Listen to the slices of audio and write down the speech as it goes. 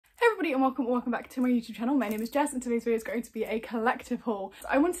everybody and welcome back to my YouTube channel. My name is Jess and today's video is going to be a collective haul.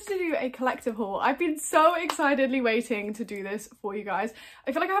 I wanted to do a collective haul. I've been so excitedly waiting to do this for you guys.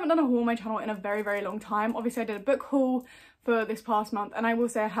 I feel like I haven't done a haul on my channel in a very long time. Obviously I did a book haul for this past month and I will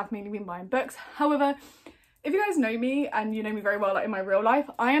say I have mainly been buying books. However, if you guys know me and you know me very well, like in my real life,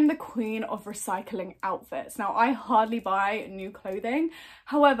 I am the queen of recycling outfits. Now, I hardly buy new clothing.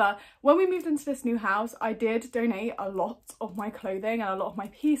 However, when we moved into this new house, I did donate a lot of my clothing and a lot of my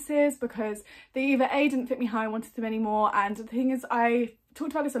pieces because they either A, didn't fit me how I wanted them anymore. And the thing is, I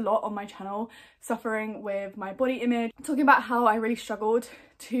talked about this a lot on my channel, suffering with my body image, talking about how I really struggled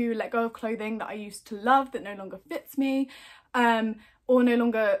to let go of clothing that I used to love that no longer fits me. Or no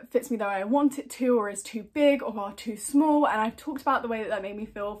longer fits me the way I want it to, or is too big or are too small. And I've talked about the way that that made me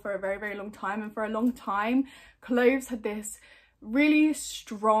feel for a very long time. And for a long time, clothes had this really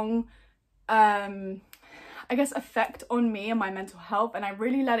strong, I guess, effect on me and my mental health. And I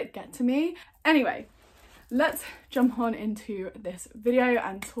really let it get to me. Anyway, let's jump on into this video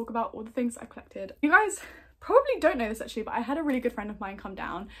and talk about all the things I've collected. You guys probably don't know this actually, but I had a really good friend of mine come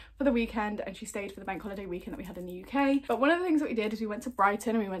down for the weekend and she stayed for the bank holiday weekend that we had in the UK. But one of the things that we did is we went to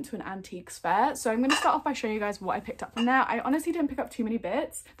Brighton and we went to an antiques fair. So I'm going to start off by showing you guys what I picked up from there. I honestly didn't pick up too many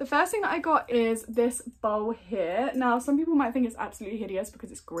bits. The first thing that I got is this bowl here. Now, some people might think it's absolutely hideous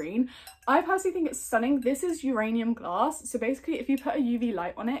because it's green. I personally think it's stunning. This is uranium glass. So basically if you put a UV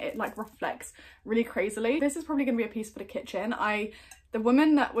light on it, it like reflects really crazily. This is probably going to be a piece for the kitchen. The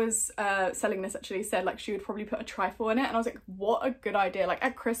woman that was selling this actually said like she would probably put a trifle in it, and I was like, what a good idea. Like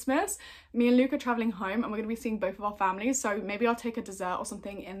at Christmas, me and Luke are traveling home and we're going to be seeing both of our families, so maybe I'll take a dessert or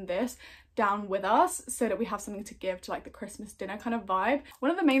something in this down with us so that we have something to give to like the Christmas dinner kind of vibe.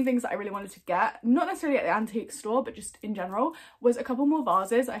 One of the main things that I really wanted to get, not necessarily at the antique store but just in general, was a couple more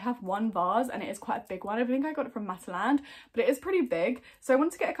vases. I have one vase and it is quite a big one. I think I got it from Mataland, but it is pretty big, so I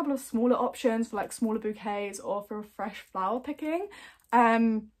wanted to get a couple of smaller options for like smaller bouquets or for fresh flower picking.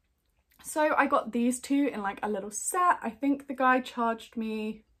 So I got these two in like a little set. I think the guy charged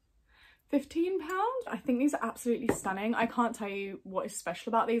me £15. I think these are absolutely stunning. I can't tell you what is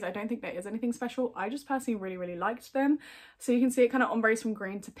special about these. I don't think there is anything special. I just personally really liked them. So you can see it kind of ombres from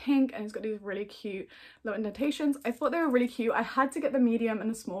green to pink and it's got these really cute little indentations. I thought they were really cute. I had to get the medium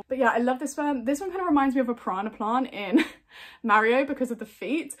and the small. But yeah, I love this one. This one kind of reminds me of a piranha plant in Mario because of the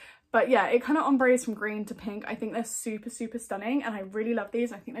feet. But yeah, it kind of ombres from green to pink. I think they're super stunning and I really love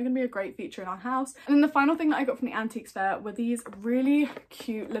these. I think they're going to be a great feature in our house. And then the final thing that I got from the antiques fair were these really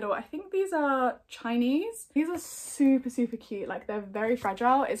cute little, I think these are Chinese. These are super cute. Like they're very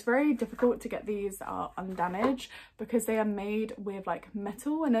fragile. It's very difficult to get these undamaged because they are made with like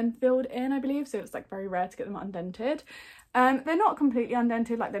metal and then filled in, I believe. So it's like very rare to get them undented. They're not completely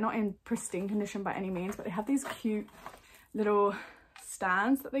undented, like they're not in pristine condition by any means, but they have these cute little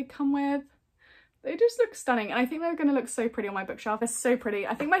stands that they come with. They just look stunning and I think they're going to look so pretty on my bookshelf. They're so pretty.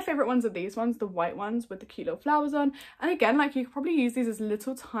 I think my favorite ones are these ones, the white ones with the cute little flowers on. And again, like you could probably use these as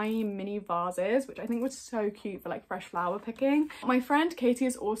little tiny mini vases, which I think was so cute for like fresh flower picking. My friend Katie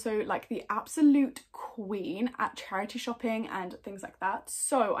is also like the absolute queen at charity shopping and things like that.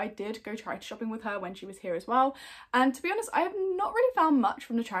 So I did go charity shopping with her when she was here as well. And to be honest, I have not really found much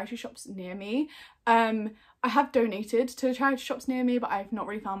from the charity shops near me. I have donated to charity shops near me, but I've not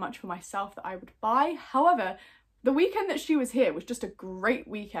really found much for myself that I would buy. However, the weekend that she was here was just a great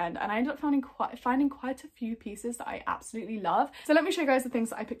weekend and I ended up finding quite a few pieces that I absolutely love. So let me show you guys the things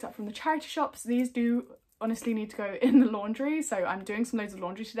that I picked up from the charity shops. These do honestly need to go in the laundry, so I'm doing some loads of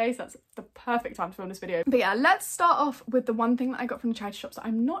laundry today, so that's the perfect time to film this video. But yeah, let's start off with the one thing that I got from the charity shops that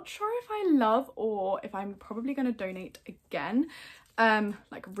I'm not sure if I love or if I'm probably going to donate again.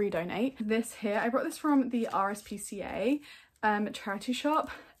 Like redonate. This here, I brought this from the RSPCA charity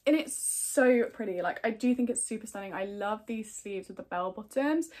shop and it's so pretty. Like I do think it's super stunning. I love these sleeves with the bell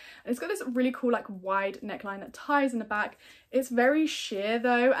bottoms and it's got this really cool like wide neckline that ties in the back. It's very sheer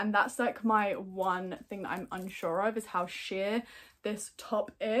though, and that's like my one thing that I'm unsure of is how sheer this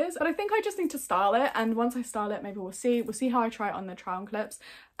top is, but I think I just need to style it, and once I style it maybe we'll see how I try it on the try on clips.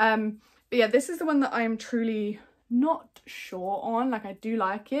 But yeah, this is the one that I am truly not sure on. Like I do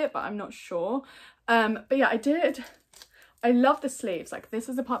like it, but I'm not sure. But yeah, I love the sleeves. Like this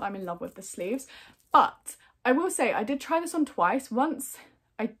is the part that I'm in love with, the sleeves. But I will say I did try this on twice. Once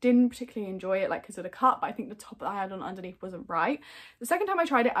I didn't particularly enjoy it like because of the cut, but I think the top that I had on underneath wasn't right. The second time I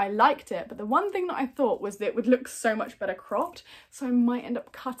tried it, I liked it, but the one thing that I thought was that it would look so much better cropped, so I might end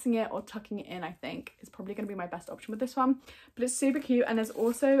up cutting it or tucking it in. I think is probably going to be my best option with this one, but it's super cute. And there's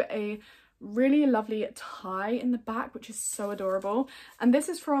also a really lovely tie in the back, which is so adorable. And this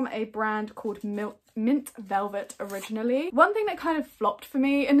is from a brand called Mint Velvet originally. One thing that kind of flopped for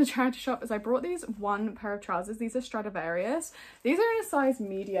me in the charity shop is I brought these one pair of trousers. These are Stradivarius. These are in a size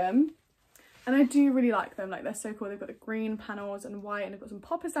medium. And I do really like them, like they're so cool. They've got the green panels and white, and they've got some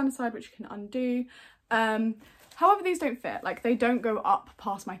poppers down the side which you can undo. However, these don't fit, like they don't go up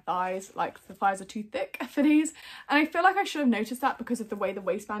past my thighs, like the thighs are too thick for these. And I feel like I should have noticed that because of the way the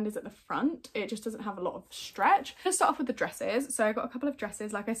waistband is at the front. It just doesn't have a lot of stretch. Let's start off with the dresses. So I got a couple of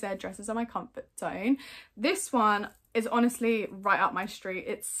dresses. Like I said, dresses are my comfort zone. This one is honestly right up my street.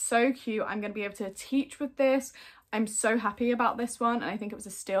 It's so cute. I'm going to be able to teach with this. I'm so happy about this one, and I think it was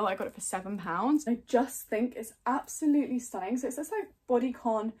a steal. I got it for £7. I just think it's absolutely stunning. So it's this like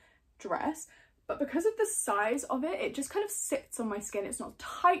bodycon dress, but because of the size of it, it just kind of sits on my skin. It's not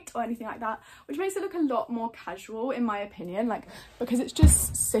tight or anything like that, which makes it look a lot more casual in my opinion, like because it's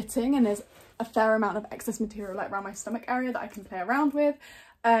just sitting and there's a fair amount of excess material like around my stomach area that I can play around with.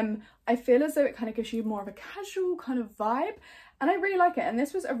 I feel as though it kind of gives you more of a casual kind of vibe, and I really like it. And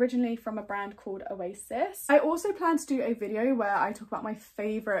this was originally from a brand called Oasis. I also plan to do a video where I talk about my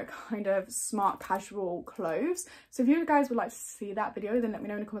favorite kind of smart casual clothes. So if you guys would like to see that video, then let me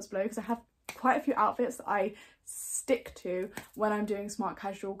know in the comments below, because I have quite a few outfits that I stick to when I'm doing smart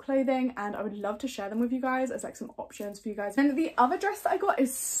casual clothing, and I would love to share them with you guys as like some options for you guys. And the other dress that I got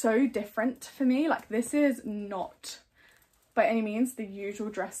is so different for me. Like this is not by any means the usual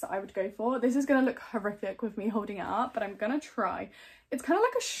dress that I would go for. This is gonna look horrific with me holding it up, but I'm gonna try. It's kind of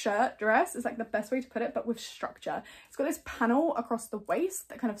like a shirt dress, is like the best way to put it, but with structure. It's got this panel across the waist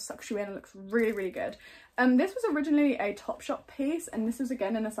that kind of sucks you in and looks really, really good. This was originally a Topshop piece, and this was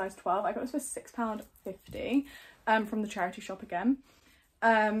again in a size 12. I got this for £6.50 from the charity shop again.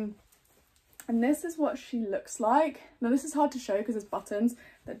 And this is what she looks like. Now this is hard to show because there's buttons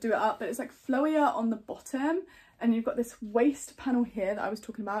that do it up, but it's like flowier on the bottom, and you've got this waist panel here that I was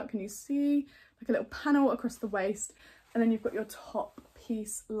talking about. Can you see? Like a little panel across the waist, and then you've got your top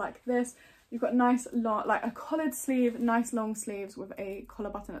piece like this. You've got nice long, like a collared sleeve, nice long sleeves with a collar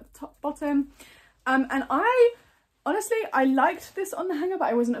button at the top bottom. And I honestly liked this on the hanger, but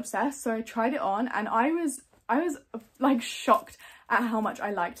I wasn't obsessed, so I tried it on, and I was like shocked at how much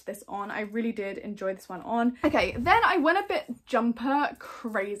I liked this on. I really did enjoy this one on. Okay, then I went a bit jumper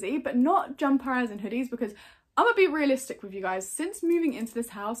crazy, but not jumper as in hoodies, because I'm gonna be realistic with you guys. Since moving into this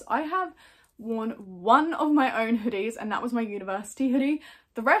house, I have worn one of my own hoodies, and that was my university hoodie.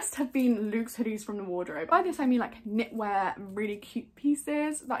 The rest have been Luke's hoodies from the wardrobe. By this I mean like knitwear, really cute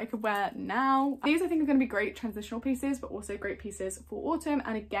pieces that I could wear now. These I think are going to be great transitional pieces, but also great pieces for autumn,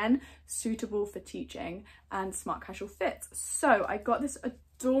 and again suitable for teaching and smart casual fits. So I got this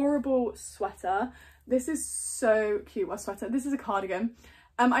adorable sweater. This is so cute. Well, sweater, this is a cardigan.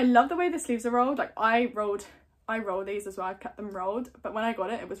 I love the way the sleeves are rolled. Like I roll these as well. I've kept them rolled, but when I got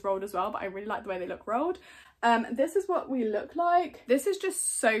it, it was rolled as well, but I really like the way they look rolled. This is what we look like. This is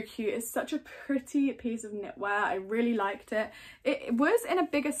just so cute. It's such a pretty piece of knitwear. I really liked it. It was in a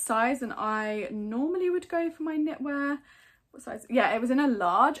bigger size than I normally would go for my knitwear. What size? Yeah, it was in a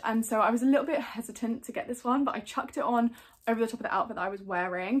large, and so I was a little bit hesitant to get this one, but I chucked it on over the top of the outfit that I was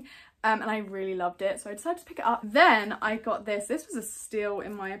wearing, and I really loved it, so I decided to pick it up. Then I got this. This was a steal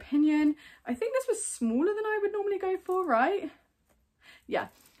in my opinion. I think this was smaller than I would normally go for, right? Yeah.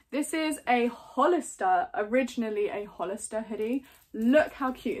 This is a Hollister, originally a Hollister hoodie. Look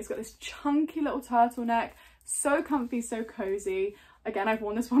how cute. It's got this chunky little turtleneck. So comfy, so cozy. Again, I've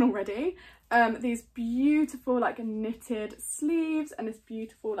worn this one already. These beautiful like knitted sleeves and this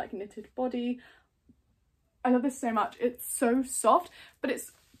beautiful like knitted body. I love this so much. It's so soft, but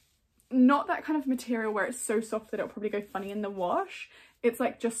it's not that kind of material where it's so soft that it'll probably go funny in the wash. It's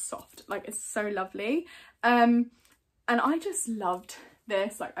like just soft. Like it's so lovely. And I just loved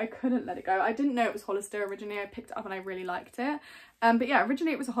this. Like I couldn't let it go. I didn't know it was Hollister originally. I picked it up and I really liked it. But yeah,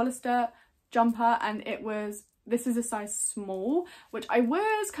 originally it was a Hollister jumper, and this is a size small, which I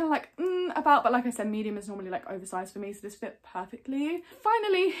was kind of like about, but like I said, medium is normally like oversized for me, so this fit perfectly.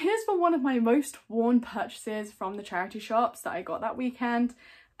 Finally, here's for one of my most worn purchases from the charity shops that I got that weekend,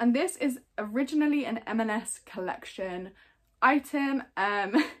 and this is originally an M&S collection item,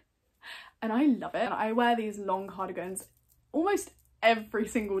 and I love it. I wear these long cardigans almost every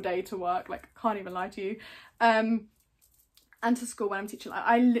single day to work, like I can't even lie to you, and to school when I'm teaching. Like,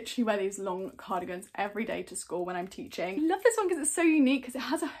 I literally wear these long cardigans every day to school when I'm teaching. I love this one because it's so unique, because it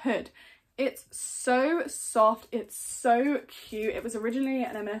has a hood. It's so soft, it's so cute. It was originally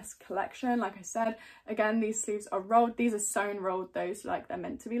an M&S collection, like I said. Again, these sleeves are rolled. These are sewn rolled though, so like they're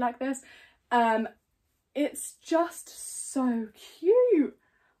meant to be like this. It's just so cute.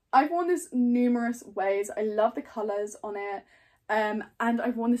 I've worn this numerous ways. I love the colours on it. And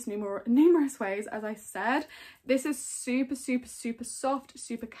I've worn this numerous ways, as I said. This is super, super, super soft,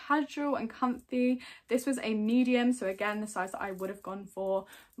 super casual and comfy. This was a medium, so again, the size that I would have gone for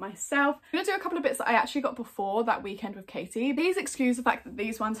myself. I'm gonna do a couple of bits that I actually got before that weekend with Katie. These excuse the fact that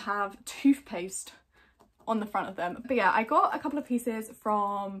these ones have toothpaste on the front of them. But yeah, I got a couple of pieces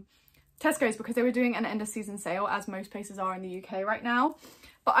from Tesco's because they were doing an end of season sale, as most places are in the UK right now.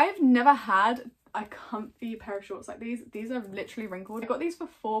 But I've never had a comfy pair of shorts like these. These are literally wrinkled. I got these for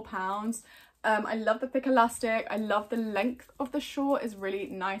 £4. I love the thick elastic. I love the length of the short is really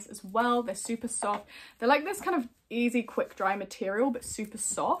nice as well. They're super soft. They're like this kind of easy quick dry material, but super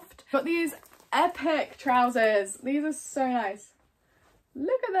soft. Got these epic trousers. These are so nice.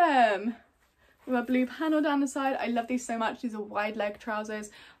 Look at them. With a blue panel down the side. I love these so much. These are wide leg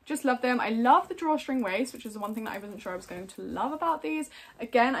trousers. Just love them. I love the drawstring waist, which is the one thing that I wasn't sure I was going to love about these.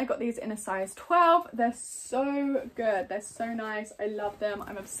 Again, I got these in a size 12. They're so good. They're so nice. I love them.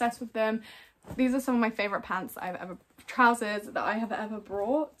 I'm obsessed with them. These are some of my favorite pants that trousers that I have ever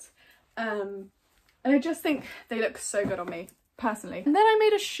bought. And I just think they look so good on me, personally. And then I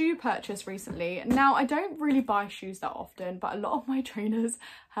made a shoe purchase recently. Now, I don't really buy shoes that often, but a lot of my trainers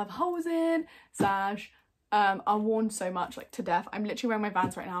have holes in, are worn so much, like to death. I'm literally wearing my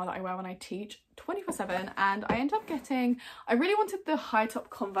Vans right now that I wear when I teach 24/7, and I ended up getting, I really wanted the high top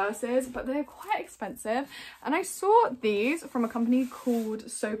Converses, but they're quite expensive, and I saw these from a company called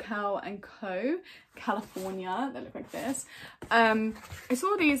SoCal & Co. California. They look like this. I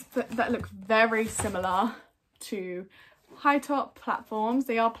saw these that look very similar to high top platforms.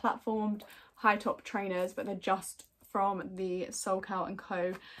 They are platformed high top trainers, but they're just from the SoCal &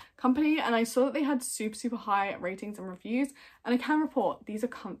 Co. company, and I saw that they had super high ratings and reviews, and I can report these are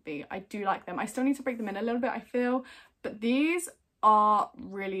comfy. I do like them. I still need to break them in a little bit, I feel, but these are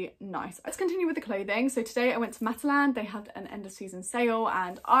really nice. Let's continue with the clothing. So today I went to Mataland. They had an end of season sale,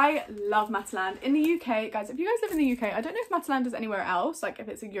 and I love Mataland. In the UK, guys, if you guys live in the UK, I don't know if Mataland is anywhere else, like if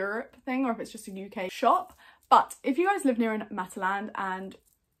it's a Europe thing or if it's just a UK shop, but if you guys live near Mataland,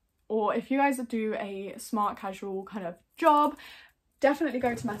 or if you guys do a smart casual kind of job, definitely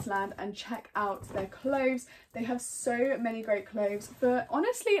go to Mataland and check out their clothes. They have so many great clothes for,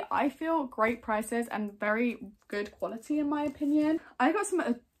 honestly, I feel great prices and very good quality in my opinion. I got some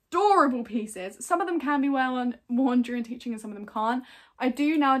adorable pieces. Some of them can be worn during teaching and some of them can't. I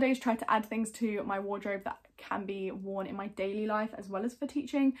do nowadays try to add things to my wardrobe that can be worn in my daily life as well as for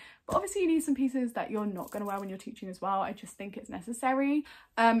teaching, but obviously you need some pieces that you're not going to wear when you're teaching as well. I just think it's necessary.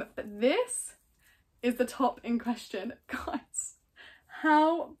 But this is the top in question. Guys,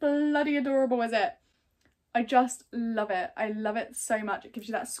 how bloody adorable is it? I just love it. I love it so much. It gives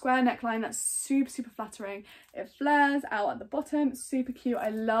you that square neckline that's super flattering. It flares out at the bottom, super cute. I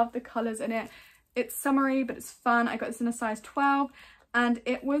love the colours in it. It's summery, but it's fun. I got this in a size 12. And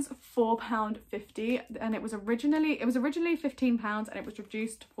it was £4.50, and it was originally £15, and it was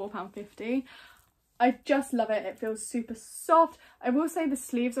reduced to £4.50. I just love it. It feels super soft. I will say the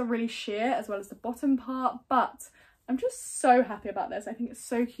sleeves are really sheer as well as the bottom part, but I'm just so happy about this. I think it's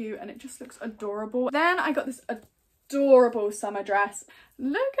so cute and it just looks adorable. Then I got this adorable summer dress.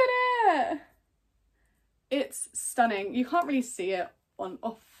 Look at it. It's stunning. You can't really see it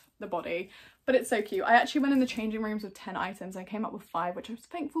off the body, but it's so cute. I actually went in the changing rooms with 10 items. I came up with 5, which I was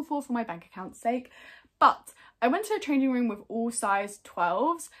thankful for my bank account's sake. But I went to a changing room with all size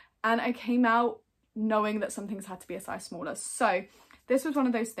 12s, and I came out knowing that some things had to be a size smaller. So this was one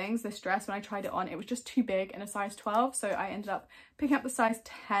of those things, this dress, when I tried it on, it was just too big in a size 12. So I ended up picking up the size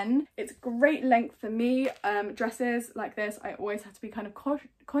 10. It's great length for me. Dresses like this, I always have to be kind of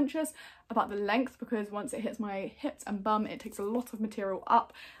conscious about the length, because once it hits my hips and bum, it takes a lot of material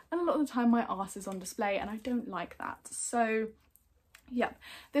up, and a lot of the time my arse is on display, and I don't like that. So yep,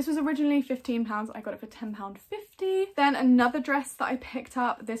 this was originally £15. I got it for £10.50. Then another dress that I picked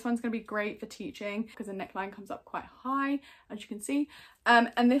up, this one's going to be great for teaching because the neckline comes up quite high, as you can see.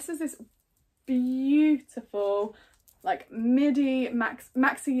 And this is this beautiful like midi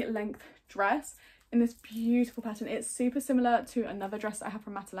maxi length dress in this beautiful pattern. It's super similar to another dress that I have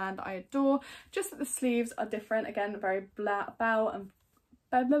from Mataland that I adore, just that the sleeves are different. Again, very bell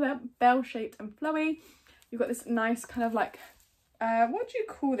shaped and flowy. You've got this nice kind of like what do you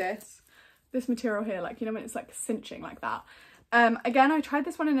call this material here, like, you know, when it's like cinching like that. Again, I tried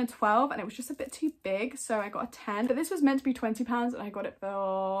this one in a 12 and it was just a bit too big, so I got a 10, but this was meant to be £20 and I got it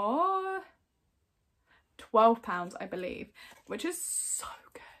for £12, I believe, which is so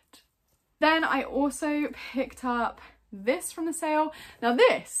good. Then I also picked up this from the sale. Now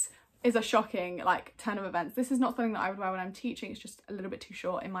this is a shocking like turn of events. This is not something that I would wear when I'm teaching. It's just a little bit too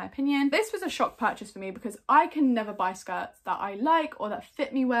short in my opinion. This was a shock purchase for me because I can never buy skirts that I like or that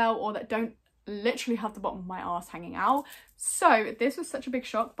fit me well or that don't literally have the bottom of my ass hanging out. So this was such a big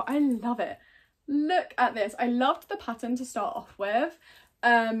shock, but I love it. Look at this. I loved the pattern to start off with.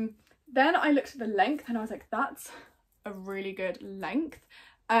 Then I looked at the length and I was like, that's a really good length.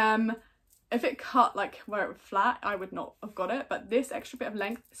 If it cut like where it was flat, I would not have got it, but this extra bit of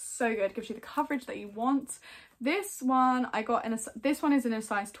length is so good. Gives you the coverage that you want. This one I got in this one is in a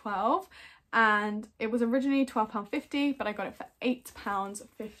size 12 and it was originally £12.50, but I got it for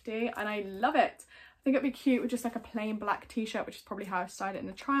 £8.50 and I love it. I think it'd be cute with just like a plain black t-shirt, which is probably how I styled it in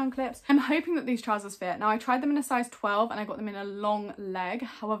the try-on clips. I'm hoping that these trousers fit. Now I tried them in a size 12 and I got them in a long leg.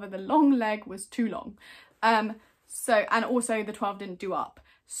 However, the long leg was too long. And also the 12 didn't do up.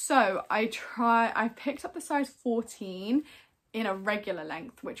 So I picked up the size 14 in a regular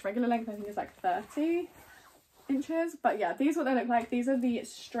length, which regular length I think is like 30 inches. But yeah, these are what they look like. These are the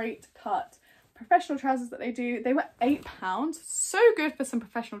straight cut professional trousers that they do. They were £8. So good for some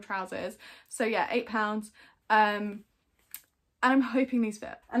professional trousers. So yeah, £8. And I'm hoping these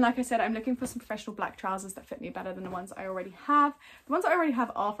fit. And like I said, I'm looking for some professional black trousers that fit me better than the ones I already have. The ones I already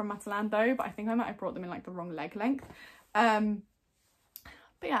have are from Matalan though, but I think I might have brought them in like the wrong leg length.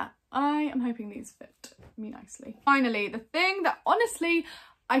 But yeah, I am hoping these fit me nicely. Finally, the thing that honestly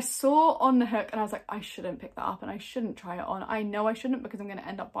I saw on the hook and I was like, I shouldn't pick that up and I shouldn't try it on. I know I shouldn't because I'm going to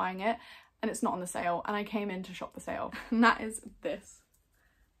end up buying it and it's not on the sale, and I came in to shop the sale. And that is this.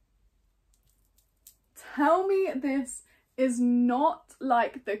 Tell me this is not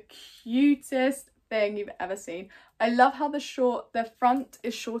like the cutest thing you've ever seen. I love how the front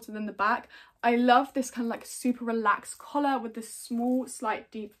is shorter than the back. I love this kind of like super relaxed collar with this small slight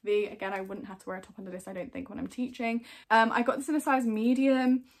deep V. Again, I wouldn't have to wear a top under this, I don't think, when I'm teaching. I got this in a size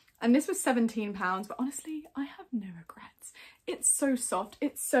medium and this was £17, but honestly I have no regrets. It's so soft,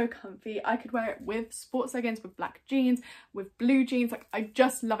 it's so comfy. I could wear it with sports leggings, with black jeans, with blue jeans. Like, I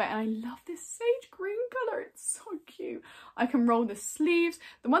just love it, and I love this sage green colour. It's so cute. I can roll the sleeves.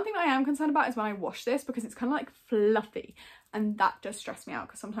 The one thing that I am concerned about is when I wash this, because it's kind of like fluffy, and that does stress me out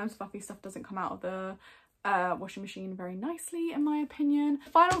because sometimes fluffy stuff doesn't come out of the washing machine very nicely, in my opinion.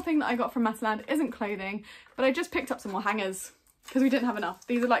 The final thing that I got from Matalan isn't clothing, but I just picked up some more hangers because we didn't have enough.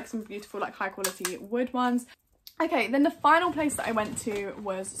 These are like some beautiful like high quality wood ones. Okay, then the final place that I went to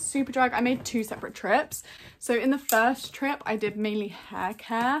was Superdrug. I made 2 separate trips. So in the first trip, I did mainly hair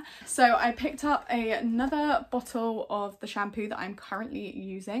care. So I picked up another bottle of the shampoo that I'm currently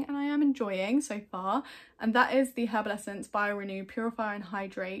using and I am enjoying so far. And that is the Herbal Essence BioRenew Purify and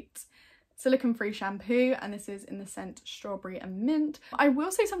Hydrate silicone free shampoo, and this is in the scent strawberry and mint. I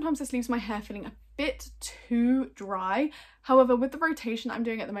will say sometimes this leaves my hair feeling a bit too dry. However, with the rotation I'm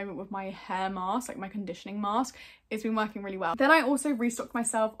doing at the moment with my hair mask, like my conditioning mask, it's been working really well. Then I also restocked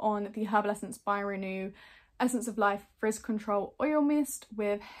myself on the Herbal Essence BioRenew Essence of Life Frizz Control Oil Mist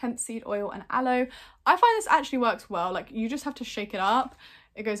with hemp seed oil and aloe. I find this actually works well. Like, you just have to shake it up.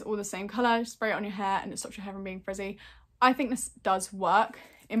 It goes all the same colour, spray it on your hair and it stops your hair from being frizzy. I think this does work,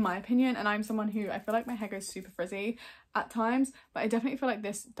 in my opinion, and I'm someone who, I feel like my hair goes super frizzy at times, but I definitely feel like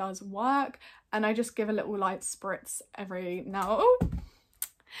this does work, and I just give a little light spritz every now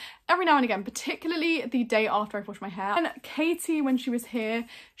and again, particularly the day after I've washed my hair. And Katie, when she was here,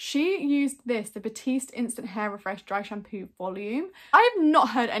 she used this, the Batiste Instant Hair Refresh Dry Shampoo Volume. I have not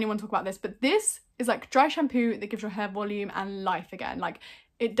heard anyone talk about this, but this is like dry shampoo that gives your hair volume and life again. Like,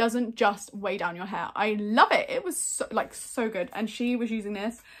 it doesn't just weigh down your hair. I love it. It was so good. And she was using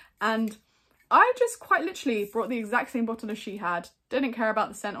this and I just quite literally brought the exact same bottle as she had. Didn't care about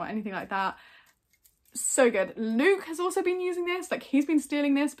the scent or anything like that. So good. Luke has also been using this. Like, he's been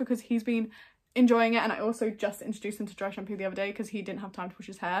stealing this because he's been enjoying it. And I also just introduced him to dry shampoo the other day because he didn't have time to wash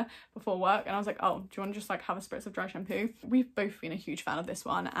his hair before work. And I was like, oh, do you want to just like have a spritz of dry shampoo? We've both been a huge fan of this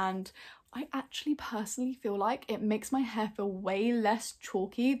one. And I actually personally feel like it makes my hair feel way less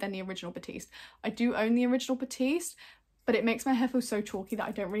chalky than the original Batiste. I do own the original Batiste, but it makes my hair feel so chalky that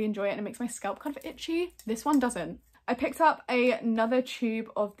I don't really enjoy it, and it makes my scalp kind of itchy. This one doesn't. I picked up another tube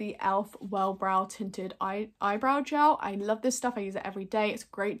of the e.l.f. Well Brow Tinted Eyebrow Gel. I love this stuff. I use it every day. It's a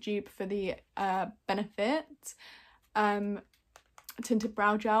great dupe for the Benefit Tinted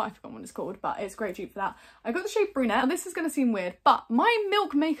Brow Gel. I forgot what it's called, but it's a great dupe for that. I got the shade Brunette. Now, this is going to seem weird, but my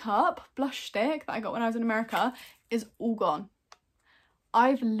Milk Makeup blush stick that I got when I was in America is all gone.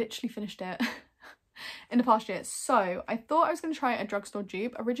 I've literally finished it in the past year. So I thought I was going to try a drugstore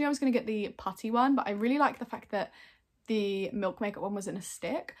dupe. Originally I was going to get the putty one, but I really like the fact that the Milk Makeup one was in a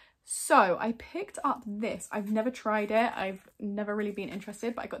stick. So I picked up this. I've never tried it. I've never really been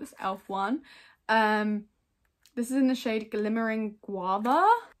interested, but I got this e.l.f. one. This is in the shade Glimmering Guava.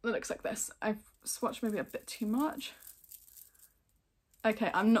 It looks like this. I've swatched maybe a bit too much.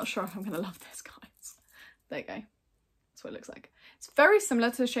 Okay, I'm not sure if I'm gonna love this, guys. There you go. That's what it looks like. It's very similar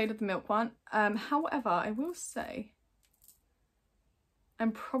to the shade of the Milk one. However, I will say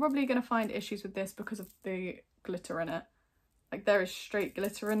I'm probably gonna find issues with this because of the glitter in it. Like, there is straight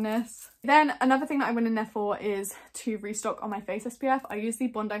glitter in this. Then another thing that I went in there for is to restock on my face SPF. I use the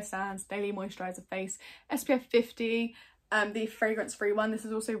Bondi Sands Daily Moisturizer Face SPF 50, the fragrance free one. This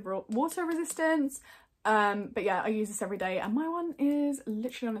is also water resistant. But yeah, I use this every day and my one is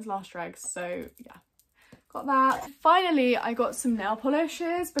literally on its last drag. So yeah, got that. Finally, I got some nail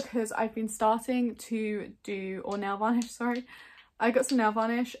polishes because I've been starting to do, or nail varnish, sorry. I got some nail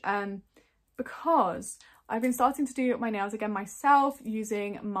varnish because I've been starting to do my nails again myself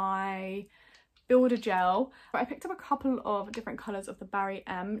using my Builder Gel. I picked up a couple of different colours of the Barry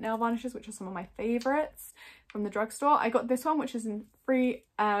M nail varnishes, which are some of my favourites from the drugstore. I got this one, which is in free.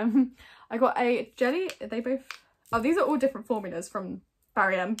 I got a jelly. They both, oh, these are all different formulas from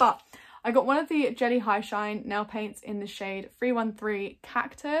Barry M, but I got one of the Jelly High Shine nail paints in the shade 313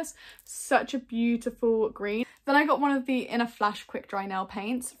 Cactus. Such a beautiful green. Then I got one of the Inner Flash Quick Dry nail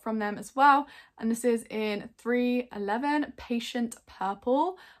paints from them as well. And this is in 311 Patient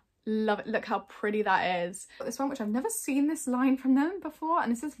Purple. Love it. Look how pretty that is. This one, which I've never seen this line from them before.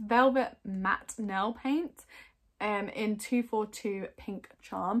 And this is Velvet Matte Nail Paint in 242 Pink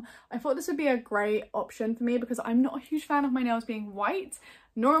Charm. I thought this would be a great option for me because I'm not a huge fan of my nails being white,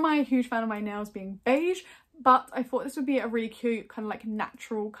 nor am I a huge fan of my nails being beige, but I thought this would be a really cute kind of like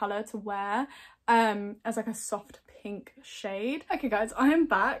natural colour to wear as like a soft pink shade. Okay guys, I am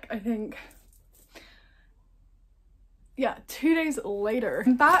back. I think, yeah, 2 days later.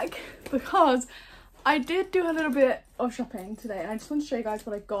 I'm back because I did do a little bit of shopping today and I just want to show you guys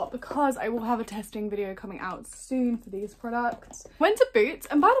what I got because I will have a testing video coming out soon for these products. Went to Boots,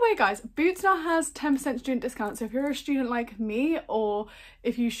 and by the way guys, Boots now has 10% student discount, so if you're a student like me or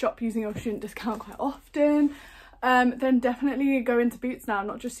if you shop using your student discount quite often, then definitely go into Boots now,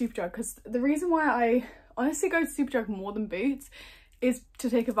 not just Superdrug, because the reason why I honestly go to Superdrug more than Boots is to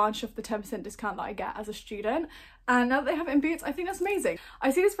take advantage of the 10% discount that I get as a student. And now that they have it in Boots, I think that's amazing.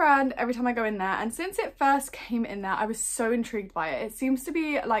 I see this brand every time I go in there, and since it first came in there, I was so intrigued by it. It seems to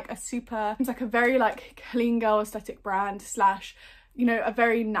be like it's like a very like clean girl aesthetic brand slash, you know, a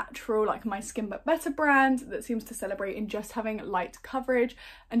very natural, like My Skin But Better brand that seems to celebrate in just having light coverage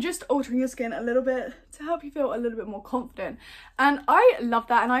and just altering your skin a little bit to help you feel a little bit more confident. And I love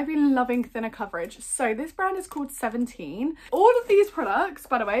that, and I've been loving thinner coverage. So this brand is called 17. All of these products,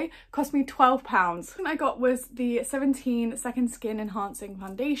 by the way, cost me £12. And I got was the 17 Second Skin Enhancing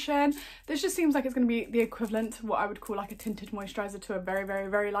Foundation. This just seems like it's going to be the equivalent to what I would call like a tinted moisturizer to a very, very,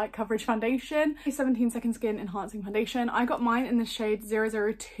 very light coverage foundation. The 17 Second Skin Enhancing Foundation. I got mine in the shade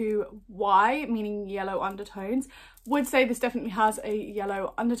 002Y, meaning yellow undertones. Would say this definitely has a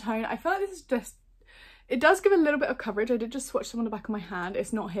yellow undertone. I feel like this is just, it does give a little bit of coverage. I did just swatch some on the back of my hand.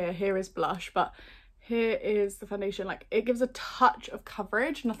 It's not here. Here is blush, but here is the foundation. Like, it gives a touch of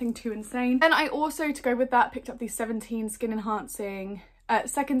coverage, nothing too insane. Then I also, to go with that, picked up the 17 Skin Enhancing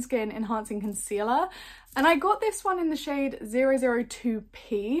Second Skin Enhancing Concealer, and I got this one in the shade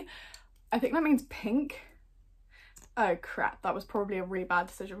 002P. I think that means pink. Oh crap, that was probably a really bad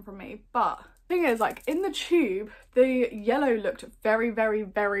decision from me. But the thing is, like, in the tube the yellow looked very, very,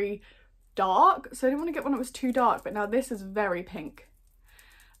 very dark, so I didn't want to get one that was too dark, but now this is very pink.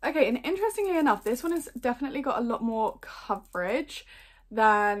 Okay, and interestingly enough, this one has definitely got a lot more coverage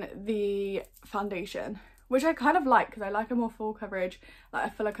than the foundation, which I kind of like because I like a more full coverage, like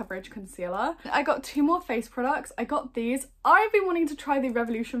a fuller coverage concealer. I got two more face products. I got these. I've been wanting to try the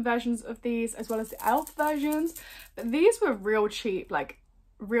Revolution versions of these as well as the e.l.f. versions, but these were real cheap, like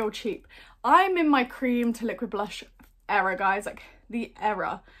real cheap. I'm in my cream to liquid blush era, guys, like the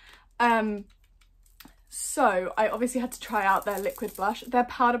era. So I obviously had to try out their liquid blush. Their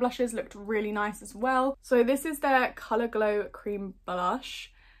powder blushes looked really nice as well. So this is their Colour Glow Cream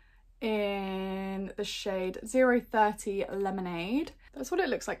Blush in the shade 030 Lemonade. That's what it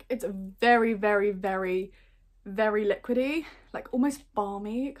looks like. It's very, very, very, very liquidy, like almost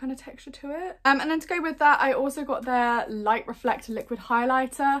balmy kind of texture to it. And then to go with that, I also got their Light Reflect liquid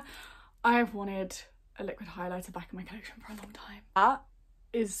highlighter. I've wanted a liquid highlighter back in my collection for a long time. That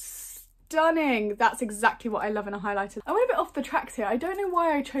is stunning. That's exactly what I love in a highlighter. I went a bit off the tracks here. I don't know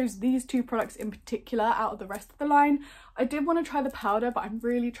why I chose these two products in particular out of the rest of the line. I did want to try the powder, but I'm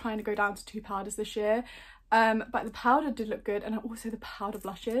really trying to go down to 2 powders this year. But the powder did look good, and also the powder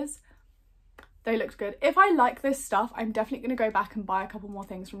blushes, they looked good. If I like this stuff, I'm definitely going to go back and buy a couple more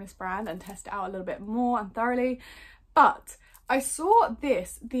things from this brand and test it out a little bit more and thoroughly. But I saw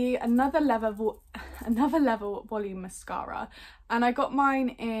this, the Another Level Volume Mascara, and I got mine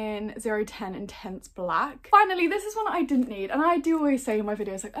in 010 Intense Black. Finally, this is one I didn't need, and I do always say in my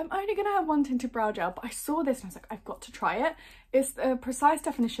videos, like, I'm only gonna have one tinted brow gel, but I saw this and I was like, I've got to try it. It's the Precise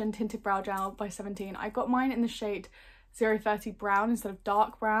Definition Tinted Brow Gel by 17. I got mine in the shade 030 Brown instead of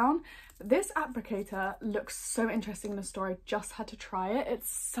dark brown. But this applicator looks so interesting in the store. I just had to try it. It's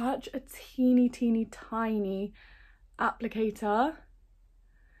such a teeny tiny applicator,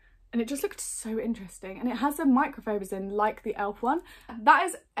 and it just looked so interesting, and it has some microfibers in like the e.l.f. one. That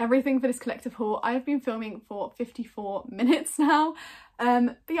is everything for this collective haul. I have been filming for 54 minutes now,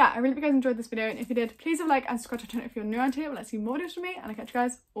 but yeah, I really hope you guys enjoyed this video, and if you did, please leave a like and subscribe to the channel if you're new around here. Let's see more videos from me, and I'll catch you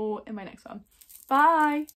guys all in my next one. Bye.